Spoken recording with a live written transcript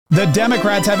The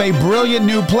Democrats have a brilliant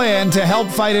new plan to help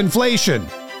fight inflation.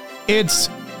 It's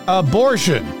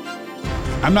abortion.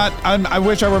 I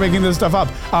wish I were making this stuff up.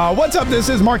 What's up? This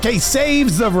is Mark K.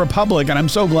 Saves the Republic, and I'm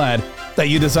so glad that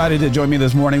you decided to join me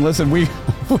this morning. Listen,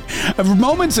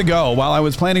 moments ago, while I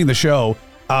was planning the show,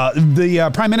 the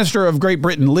Prime Minister of Great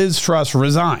Britain, Liz Truss,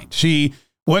 resigned. She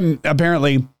wasn't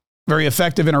apparently very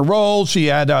effective in her role. She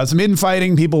had some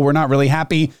infighting. People were not really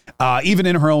happy, even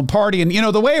in her own party. And, you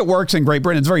know, the way it works in Great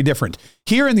Britain is very different.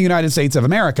 Here in the United States of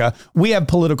America, we have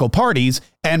political parties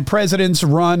and presidents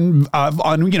run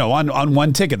on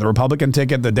one ticket, the Republican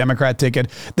ticket, the Democrat ticket.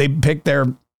 They pick their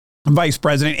vice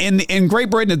president. In Great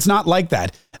Britain, it's not like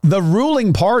that. The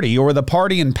ruling party, or the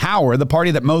party in power, the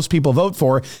party that most people vote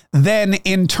for, then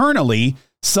internally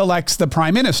selects the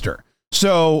prime minister.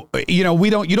 So, you know,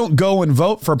 you don't go and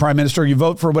vote for a prime minister. You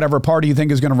vote for whatever party you think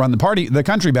is going to run the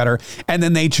country better. And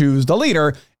then they choose the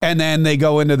leader. And then they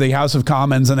go into the House of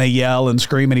Commons and they yell and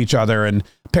scream at each other. And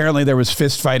apparently there was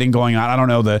fist fighting going on. I don't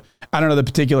know the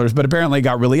particulars, but apparently it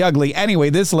got really ugly. Anyway,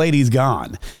 this lady's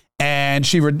gone. And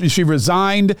she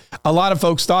resigned. A lot of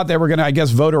folks thought they were going to, I guess,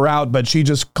 vote her out, but she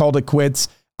just called it quits.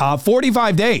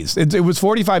 45 days. It was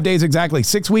 45 days exactly,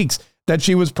 6 weeks that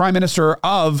she was prime minister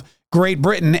of Great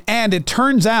Britain. And it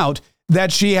turns out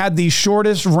that she had the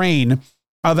shortest reign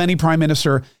of any prime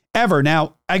minister ever.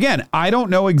 Now, again, I don't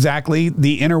know exactly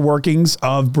the inner workings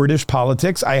of British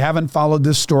politics. I haven't followed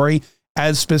this story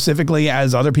as specifically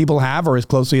as other people have, or as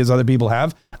closely as other people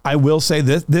have. I will say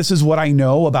this is what I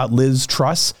know about Liz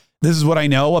Truss. This is what I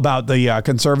know about the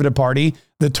Conservative Party,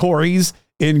 the Tories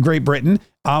in Great Britain.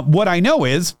 What I know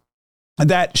is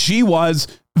that she was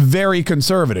very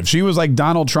conservative. She was like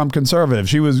Donald Trump conservative.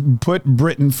 She was put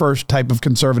Britain first type of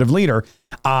conservative leader.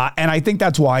 And I think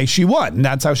that's why she won. And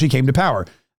that's how she came to power.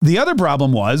 The other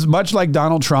problem was, much like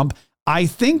Donald Trump, I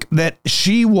think that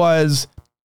she was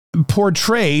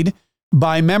portrayed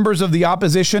by members of the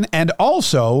opposition and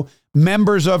also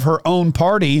members of her own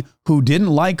party who didn't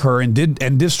like her and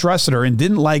distrusted her and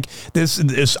didn't like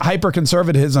this hyper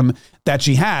conservatism that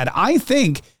she had. I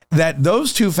think that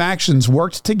those two factions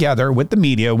worked together with the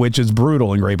media, which is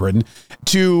brutal in Great Britain,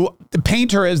 to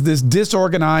paint her as this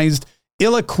disorganized,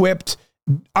 ill-equipped,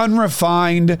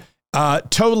 unrefined,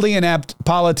 totally inept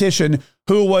politician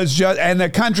who was just, and the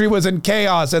country was in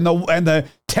chaos, and the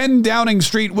 10 Downing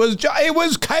Street was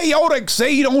chaotic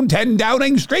scene on 10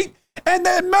 Downing Street, and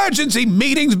the emergency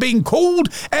meetings being called,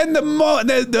 and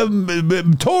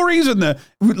the Tories and the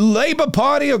Labour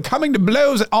Party are coming to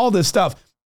blows, and all this stuff.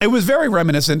 It was very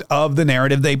reminiscent of the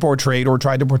narrative they portrayed or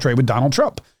tried to portray with Donald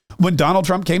Trump. When Donald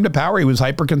Trump came to power, he was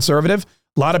hyper conservative.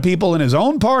 A lot of people in his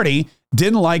own party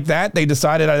didn't like that. They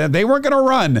decided they weren't going to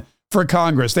run for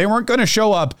Congress. They weren't going to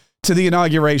show up to the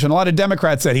inauguration. A lot of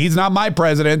Democrats said, he's not my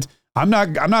president. I'm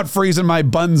not freezing my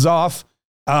buns off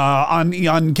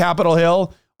on Capitol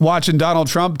Hill watching Donald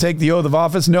Trump take the oath of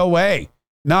office. No way.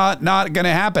 Not going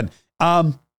to happen.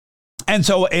 And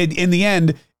so in the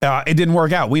end, it didn't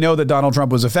work out. We know that Donald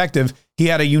Trump was effective. He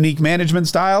had a unique management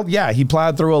style. Yeah, he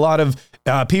plowed through a lot of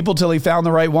people till he found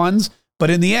the right ones. But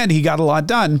in the end, he got a lot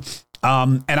done.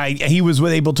 He was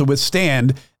able to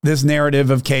withstand this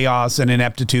narrative of chaos and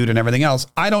ineptitude and everything else.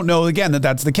 I don't know, again, that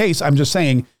that's the case. I'm just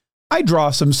saying I draw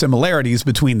some similarities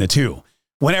between the two.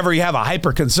 Whenever you have a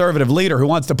hyper conservative leader who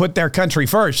wants to put their country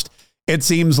first, it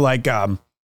seems like people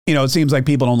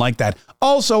don't like that.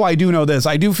 Also, I do know this.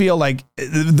 I do feel like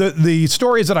the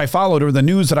stories that I followed or the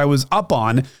news that I was up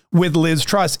on with Liz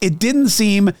Truss, it didn't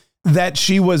seem that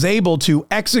she was able to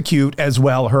execute as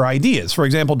well her ideas. For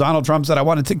example, Donald Trump said, I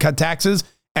wanted to cut taxes,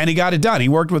 and he got it done. He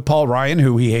worked with Paul Ryan,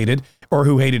 who he hated or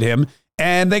who hated him,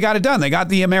 and they got it done. They got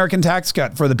the American tax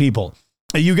cut for the people.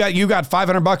 You got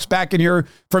 $500 back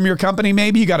from your company,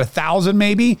 maybe. You got 1,000,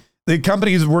 maybe. The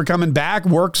companies were coming back,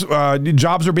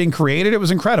 jobs were being created. It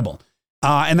was incredible.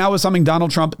 And that was something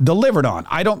Donald Trump delivered on.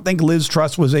 I don't think Liz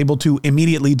Truss was able to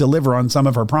immediately deliver on some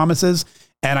of her promises.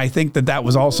 And I think that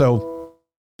was also,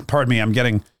 pardon me, I'm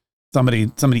getting somebody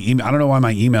email. I don't know why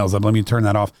my email's up. Let me turn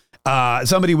that off.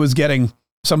 Somebody was getting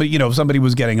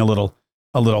a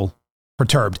little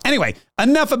perturbed. Anyway,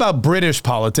 enough about British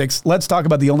politics. Let's talk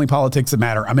about the only politics that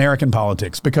matter, American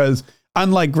politics, because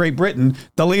unlike Great Britain,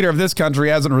 the leader of this country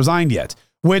hasn't resigned yet,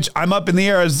 which I'm up in the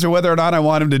air as to whether or not I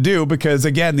want him to do, because,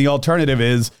 again, the alternative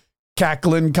is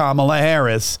cackling Kamala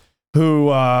Harris,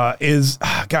 who is,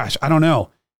 I don't know.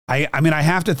 I mean, I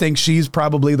have to think she's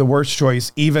probably the worst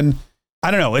choice. Even, I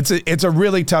don't know. It's a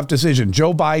really tough decision.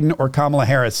 Joe Biden or Kamala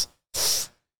Harris.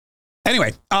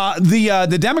 Anyway,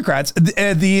 the Democrats,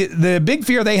 the big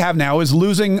fear they have now is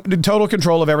losing total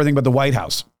control of everything but the White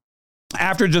House.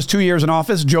 After just 2 years in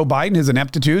office, Joe Biden, his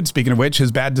ineptitude, speaking of which,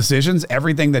 his bad decisions,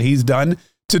 everything that he's done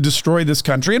to destroy this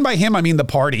country. And by him, I mean the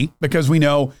party, because we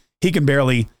know he can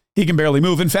barely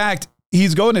move. In fact,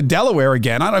 he's going to Delaware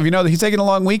again. I don't know if you know that he's taking a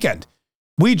long weekend.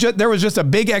 There was just a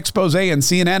big expose in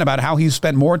CNN about how he's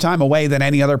spent more time away than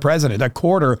any other president. A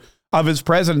quarter of his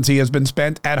presidency has been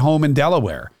spent at home in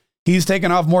Delaware. He's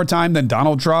taken off more time than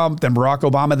Donald Trump, than Barack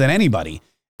Obama, than anybody.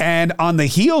 And on the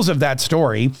heels of that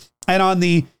story, and on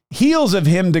the heels of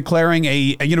him declaring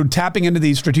tapping into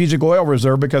the strategic oil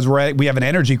reserve because we have an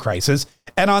energy crisis,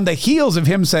 and on the heels of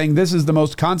him saying this is the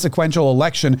most consequential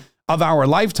election of our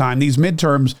lifetime, these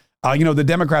midterms, the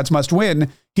Democrats must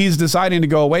win, he's deciding to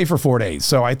go away for 4 days.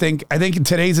 So I think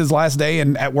today's his last day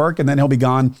at work, and then he'll be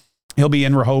gone. He'll be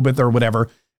in Rehoboth or whatever,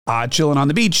 chilling on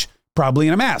the beach, probably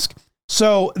in a mask.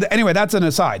 So anyway, that's an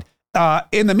aside.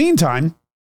 In the meantime,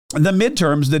 the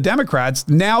midterms, the Democrats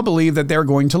now believe that they're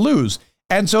going to lose.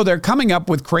 And so they're coming up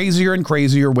with crazier and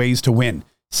crazier ways to win.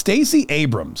 Stacey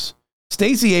Abrams,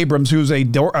 who's a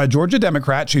Georgia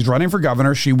Democrat, she's running for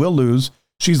governor. She will lose.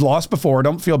 She's lost before.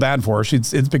 Don't feel bad for her.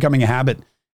 It's becoming a habit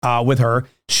with her.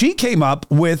 She came up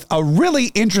with a really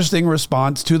interesting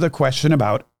response to the question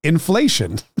about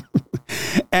inflation.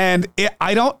 And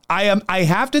I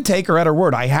have to take her at her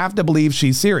word. I have to believe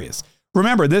she's serious.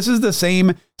 Remember, this is the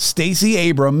same Stacey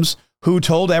Abrams who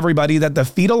told everybody that the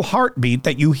fetal heartbeat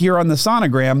that you hear on the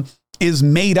sonogram is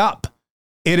made up.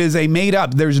 It is a made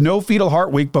up. There's no fetal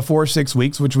heart week before 6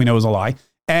 weeks, which we know is a lie.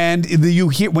 And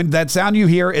when that sound you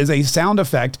hear is a sound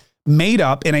effect made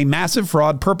up in a massive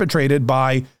fraud perpetrated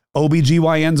by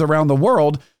OBGYNs around the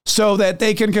world so that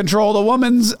they can control the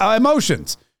woman's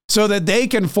emotions, so that they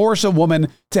can force a woman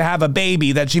to have a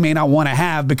baby that she may not want to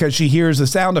have because she hears a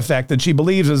sound effect that she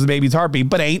believes is the baby's heartbeat,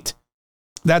 but ain't.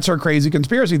 That's her crazy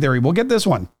conspiracy theory. We'll get this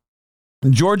one.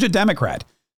 Georgia Democrat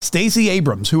Stacey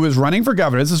Abrams, who is running for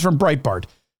governor, this is from Breitbart,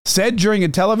 said during a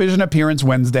television appearance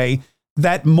Wednesday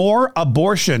that more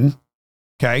abortion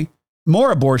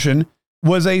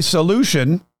was a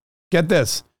solution, get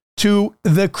this, to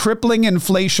the crippling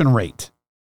inflation rate.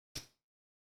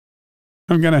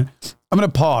 I'm going to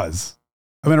pause.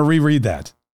 I'm going to reread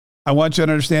that. I want you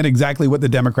to understand exactly what the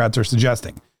Democrats are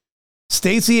suggesting.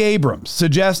 Stacey Abrams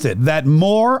suggested that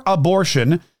more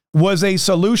abortion was a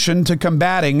solution to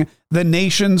combating the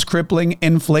nation's crippling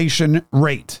inflation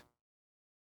rate.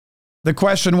 The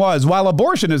question was, while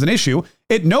abortion is an issue,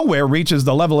 it nowhere reaches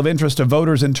the level of interest of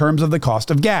voters in terms of the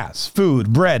cost of gas,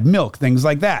 food, bread, milk, things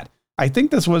like that. I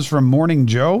think this was from Morning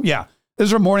Joe. Yeah, this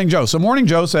is from Morning Joe. So Morning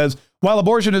Joe says, while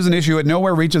abortion is an issue, it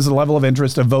nowhere reaches the level of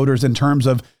interest of voters in terms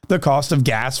of the cost of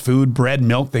gas, food, bread,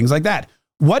 milk, things like that.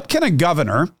 What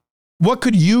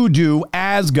could you do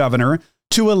as governor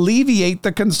to alleviate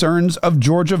the concerns of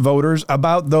Georgia voters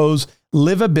about those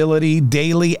livability,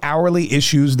 daily, hourly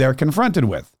issues they're confronted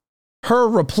with? Her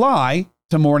reply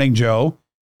to Morning Joe,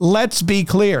 let's be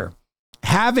clear.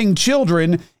 Having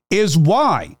children is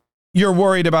why you're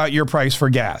worried about your price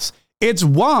for gas. It's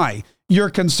why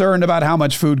you're concerned about how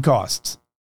much food costs.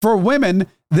 For women,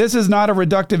 this is not a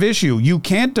reductive issue. You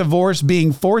can't divorce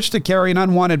being forced to carry an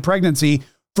unwanted pregnancy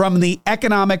from the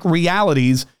economic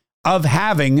realities of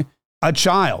having a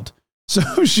child.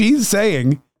 So she's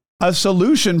saying a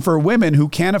solution for women who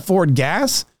can't afford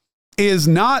gas is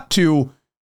not to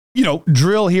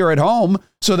drill here at home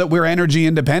so that we're energy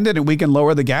independent and we can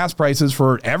lower the gas prices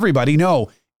for everybody.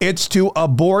 No, it's to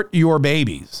abort your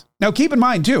babies. Now, keep in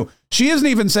mind, too, she isn't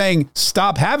even saying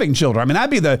stop having children. I mean,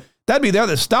 that'd be the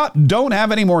other stop. Don't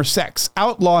have any more sex.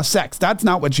 Outlaw sex. That's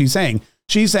not what she's saying.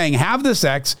 She's saying have the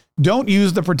sex. Don't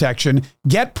use the protection.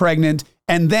 Get pregnant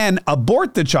and then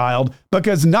abort the child,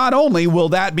 because not only will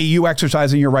that be you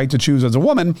exercising your right to choose as a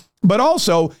woman, but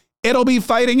also it'll be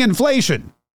fighting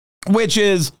inflation, which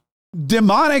is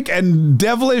demonic and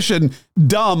devilish and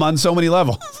dumb on so many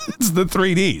levels. It's the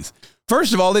 3Ds.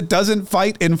 First of all, it doesn't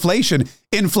fight inflation.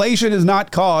 Inflation is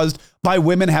not caused by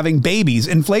women having babies.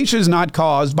 Inflation is not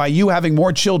caused by you having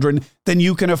more children than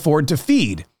you can afford to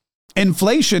feed.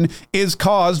 Inflation is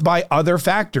caused by other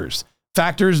factors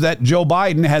that Joe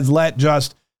Biden has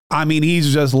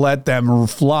he's just let them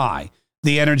fly.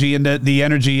 The energy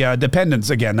dependence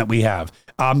again that we have,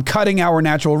 cutting our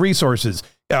natural resources,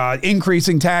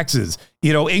 increasing taxes,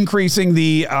 increasing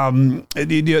the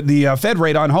Fed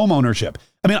rate on home ownership.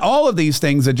 I mean, all of these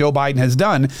things that Joe Biden has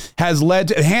done has led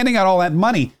to handing out all that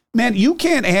money. Man, you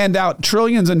can't hand out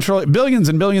billions and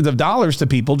billions of dollars to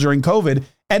people during COVID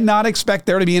and not expect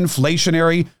there to be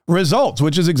inflationary results,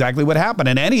 which is exactly what happened.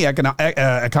 And any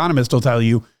economist will tell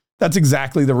you that's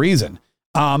exactly the reason.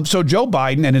 So Joe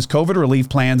Biden and his COVID relief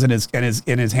plans and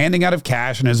his handing out of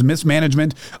cash and his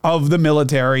mismanagement of the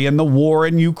military and the war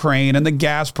in Ukraine and the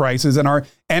gas prices and our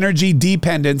energy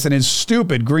dependence and his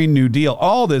stupid Green New Deal,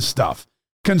 all this stuff,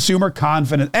 consumer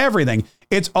confidence, everything,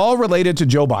 it's all related to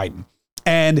Joe Biden.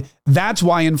 And that's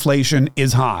why inflation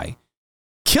is high.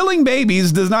 Killing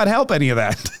babies does not help any of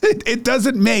that. It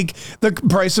doesn't make the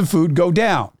price of food go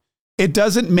down. It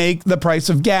doesn't make the price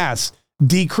of gas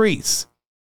decrease.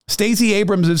 Stacey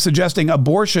Abrams is suggesting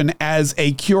abortion as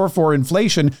a cure for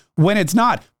inflation when it's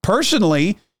not.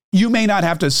 Personally, you may not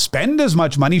have to spend as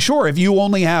much money. Sure, if you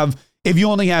only have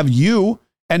you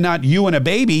and not you and a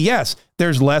baby, yes,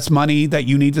 there's less money that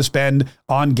you need to spend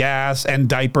on gas and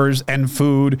diapers and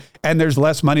food, and there's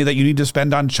less money that you need to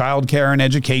spend on childcare and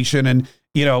education and,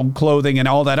 clothing and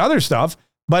all that other stuff,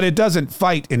 but it doesn't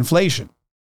fight inflation.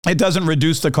 It doesn't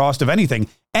reduce the cost of anything.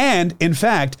 And in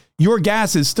fact, your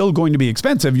gas is still going to be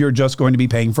expensive. You're just going to be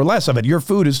paying for less of it. Your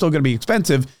food is still going to be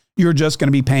expensive. You're just going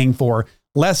to be paying for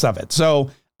less of it.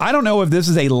 So I don't know if this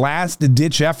is a last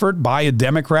ditch effort by a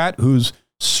Democrat who's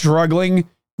struggling,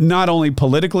 not only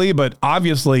politically, but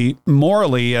obviously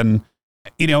morally and,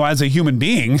 as a human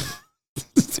being.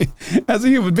 As a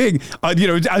human being,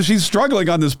 she's struggling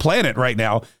on this planet right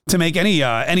now to make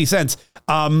any sense.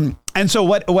 And so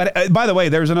what, by the way,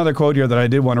 there's another quote here that I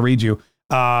did want to read you,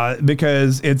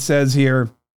 because it says here,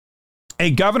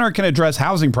 a governor can address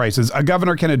housing prices. A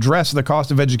governor can address the cost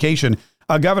of education.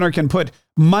 A governor can put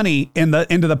money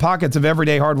into the pockets of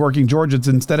everyday hardworking Georgians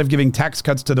instead of giving tax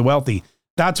cuts to the wealthy.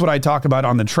 That's what I talk about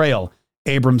on the trail,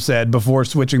 Abrams said before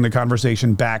switching the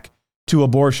conversation back to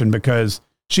abortion, because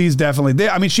she's definitely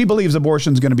there. I mean, she believes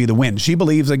abortion is going to be the win. She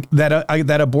believes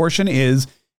that abortion is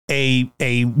a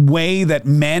way that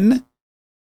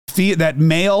that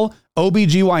male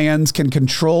OBGYNs can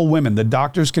control women. The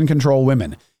doctors can control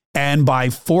women. And by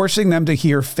forcing them to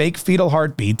hear fake fetal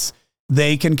heartbeats,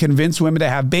 they can convince women to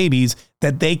have babies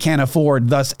that they can't afford,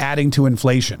 thus adding to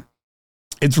inflation.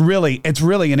 It's really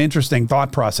an interesting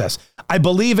thought process. I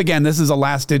believe, again, this is a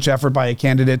last ditch effort by a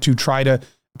candidate to try to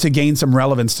gain some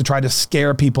relevance, to try to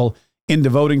scare people into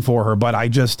voting for her. But I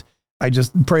just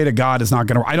pray to God it's not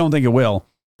going to, I don't think it will.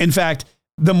 In fact,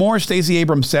 the more Stacey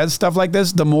Abrams says stuff like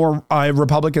this, the more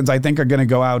Republicans I think are going to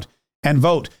go out and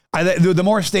vote. The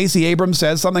more Stacey Abrams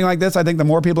says something like this, I think the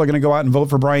more people are going to go out and vote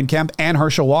for Brian Kemp and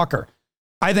Herschel Walker.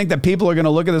 I think that people are going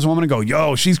to look at this woman and go,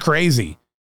 yo, she's crazy.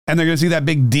 And they're going to see that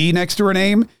big D next to her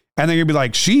name. And they're going to be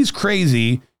like, she's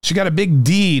crazy. She got a big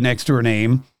D next to her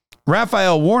name.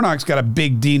 Raphael Warnock's got a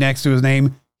big D next to his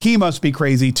name. He must be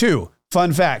crazy too.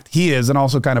 Fun fact, he is, and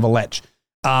also kind of a lech.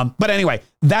 But anyway,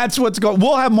 that's what's going.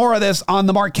 We'll have more of this on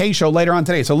the Mark Kaye Show later on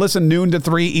today. So listen, noon to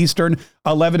 3 Eastern,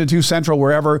 11 to 2 Central,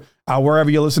 wherever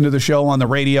you listen to the show, on the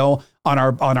radio, on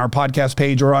our podcast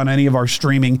page, or on any of our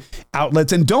streaming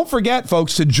outlets. And don't forget,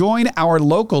 folks, to join our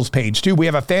locals page too. We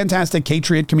have a fantastic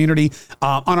Katriot community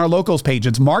on our locals page.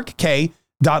 It's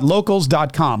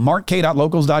markk.locals.com.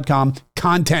 markk.locals.com.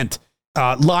 Content,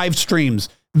 live streams,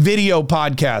 video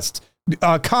podcasts,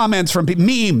 comments from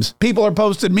memes. People are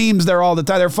posting memes there all the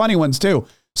time. They're funny ones too.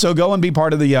 So go and be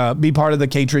part of the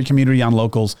Katriot community on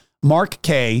locals.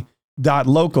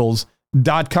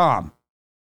 markk.locals.com.